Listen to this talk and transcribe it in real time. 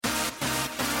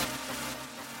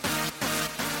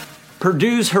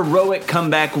Purdue's heroic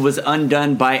comeback was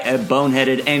undone by a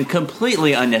boneheaded and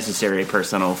completely unnecessary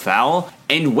personal foul,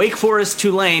 and Wake Forest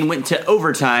Tulane went to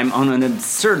overtime on an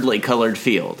absurdly colored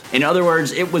field. In other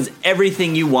words, it was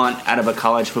everything you want out of a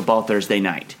college football Thursday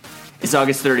night. It's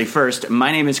August 31st.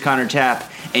 My name is Connor Tapp,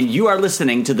 and you are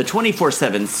listening to the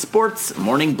 24/7 Sports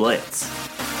Morning Blitz.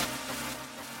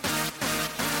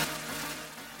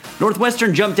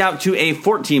 Northwestern jumped out to a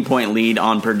 14-point lead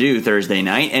on Purdue Thursday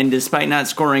night, and despite not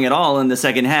scoring at all in the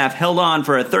second half, held on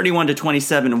for a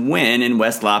 31-27 win in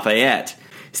West Lafayette.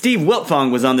 Steve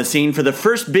Wiltfong was on the scene for the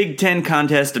first Big Ten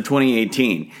contest of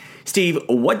 2018. Steve,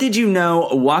 what did you know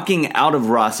walking out of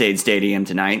Ross-Ade Stadium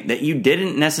tonight that you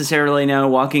didn't necessarily know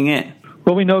walking in?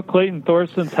 Well, we know Clayton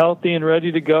Thorson's healthy and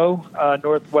ready to go.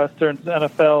 Northwestern's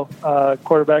NFL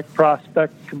quarterback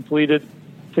prospect completed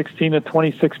 16 of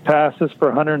 26 passes for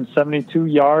 172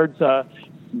 yards.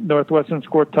 Northwestern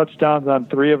scored touchdowns on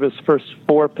 3 of his first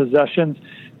 4 possessions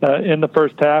in the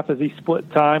first half as he split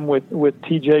time with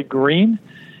TJ Green.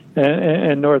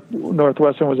 And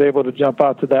Northwestern was able to jump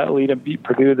out to that lead and beat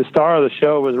Purdue. The star of the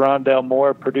show was Rondale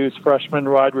Moore, Purdue's freshman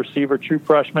wide receiver, true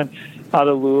freshman out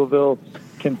of Louisville,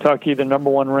 Kentucky, the number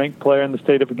 1 ranked player in the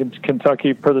state of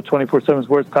Kentucky per the 24/7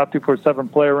 Sports Top 247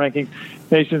 player rankings.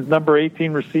 Nation's number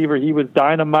 18 receiver. He was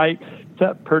dynamite.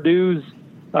 Set Purdue's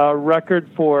record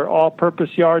for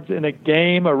all-purpose yards in a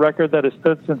game, a record that has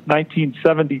stood since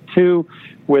 1972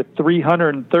 with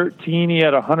 313. He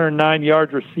had 109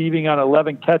 yards receiving on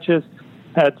 11 catches,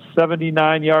 had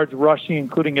 79 yards rushing,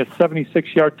 including a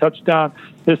 76-yard touchdown.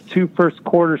 His 2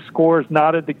 first-quarter scores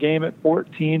knotted the game at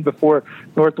 14 before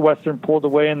Northwestern pulled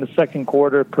away in the second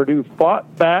quarter. Purdue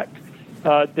fought back.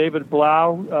 David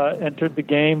Blau entered the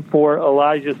game for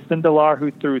Elijah Sindelar,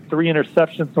 who threw 3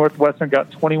 interceptions. Northwestern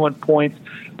got 21 points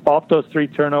off those 3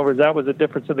 turnovers. That was the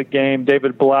difference of the game.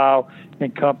 David Blau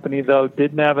and company, though,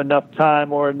 didn't have enough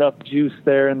time or enough juice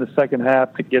there in the second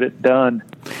half to get it done.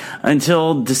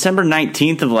 Until December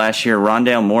 19th of last year,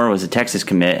 Rondale Moore was a Texas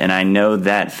commit, and I know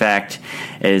that fact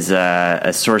is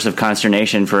a source of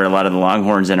consternation for a lot of the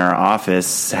Longhorns in our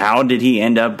office. How did he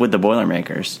end up with the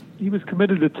Boilermakers? He was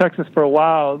committed to Texas for a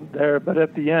while there, but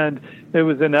at the end, it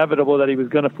was inevitable that he was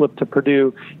going to flip to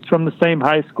Purdue. He's from the same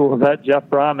high school that Jeff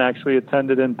Brom actually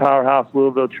attended in Powerhouse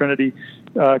Louisville Trinity.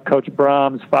 Coach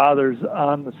Brom's father's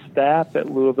on the staff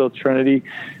at Louisville Trinity.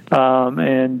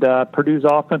 And Purdue's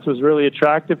offense was really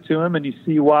attractive to him, and you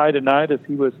see why tonight as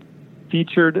he was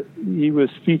featured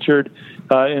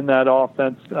in that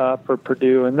offense for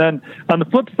Purdue. And then on the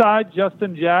flip side,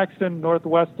 Justin Jackson,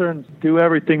 Northwestern's do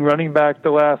everything running back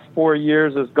the last 4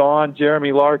 years, is gone.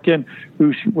 Jeremy Larkin,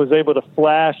 who was able to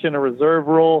flash in a reserve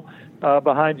role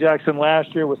behind Jackson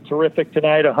last year, was terrific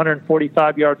tonight,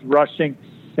 145 yards rushing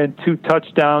and 2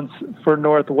 touchdowns for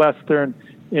Northwestern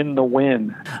in the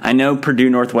win. I know Purdue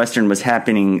Northwestern was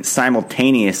happening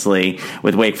simultaneously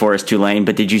with Wake Forest Tulane,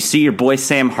 but did you see your boy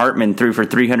Sam Hartman threw for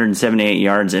 378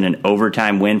 yards in an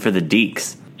overtime win for the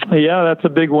Deacs? Yeah, that's a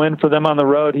big win for them on the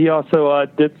road. He also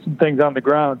did some things on the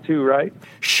ground too, right?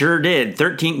 Sure did.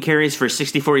 13 carries for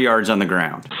 64 yards on the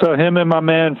ground. So him and my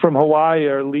man from Hawaii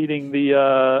are leading the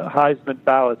Heisman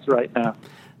ballots right now.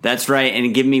 That's right,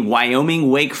 and give me Wyoming,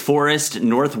 Wake Forest,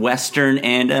 Northwestern,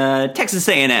 and Texas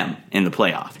A&M in the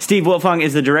playoff. Steve Wiltfong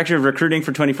is the Director of Recruiting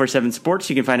for 24/7 Sports.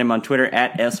 You can find him on Twitter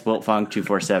at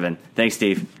 @SWiltfong247. Thanks,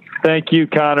 Steve. Thank you,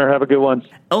 Connor. Have a good one.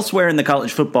 Elsewhere in the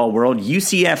college football world,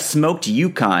 UCF smoked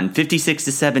UConn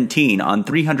 56-17 on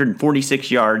 346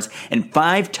 yards and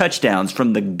 5 touchdowns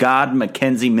from the god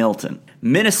Mackenzie Milton.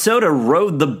 Minnesota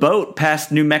rode the boat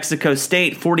past New Mexico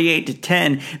State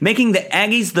 48-10, making the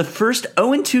Aggies the first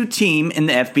 0-2 team in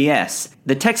the FBS.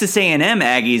 The Texas A&M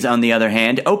Aggies, on the other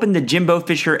hand, opened the Jimbo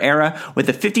Fisher era with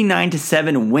a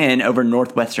 59-7 win over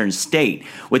Northwestern State,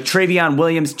 with Travion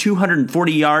Williams'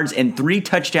 240 yards and 3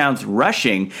 touchdowns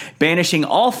rushing, banishing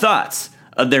all thoughts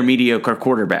of their mediocre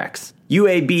quarterbacks.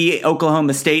 UAB,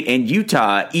 Oklahoma State, and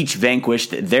Utah each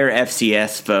vanquished their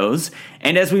FCS foes.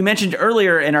 And as we mentioned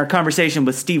earlier in our conversation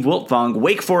with Steve Wiltfong,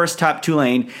 Wake Forest topped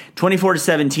Tulane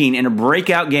 24-17 in a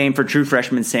breakout game for true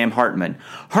freshman Sam Hartman.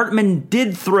 Hartman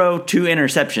did throw 2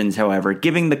 interceptions, however,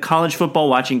 giving the college football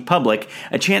watching public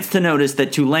a chance to notice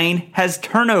that Tulane has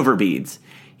turnover beads.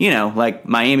 You know, like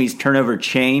Miami's turnover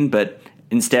chain, but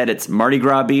instead, it's Mardi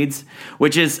Gras beads,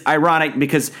 which is ironic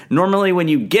because normally when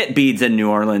you get beads in New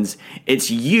Orleans,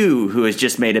 it's you who has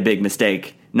just made a big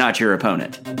mistake, not your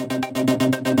opponent.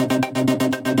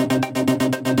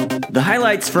 The highlight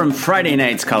Highlights from Friday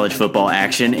night's college football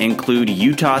action include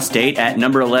Utah State at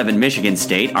number 11 Michigan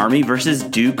State, Army versus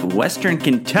Duke, Western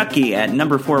Kentucky at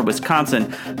number 4 Wisconsin,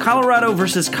 Colorado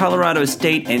versus Colorado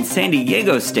State, and San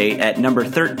Diego State at number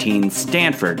 13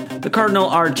 Stanford. The Cardinal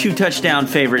are 2 touchdown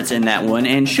favorites in that one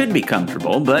and should be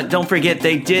comfortable, but don't forget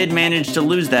they did manage to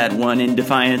lose that one in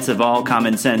defiance of all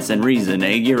common sense and reason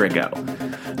a year ago.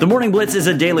 The Morning Blitz is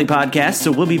a daily podcast,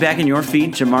 so we'll be back in your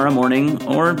feed tomorrow morning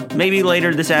or maybe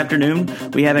later this afternoon.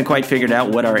 We haven't quite figured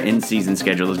out what our in-season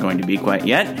schedule is going to be quite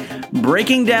yet.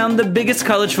 Breaking down the biggest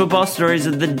college football stories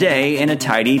of the day in a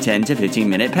tidy 10 to 15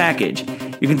 minute package.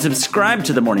 You can subscribe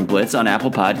to The Morning Blitz on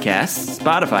Apple Podcasts,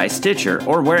 Spotify, Stitcher,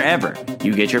 or wherever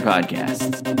you get your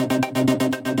podcasts.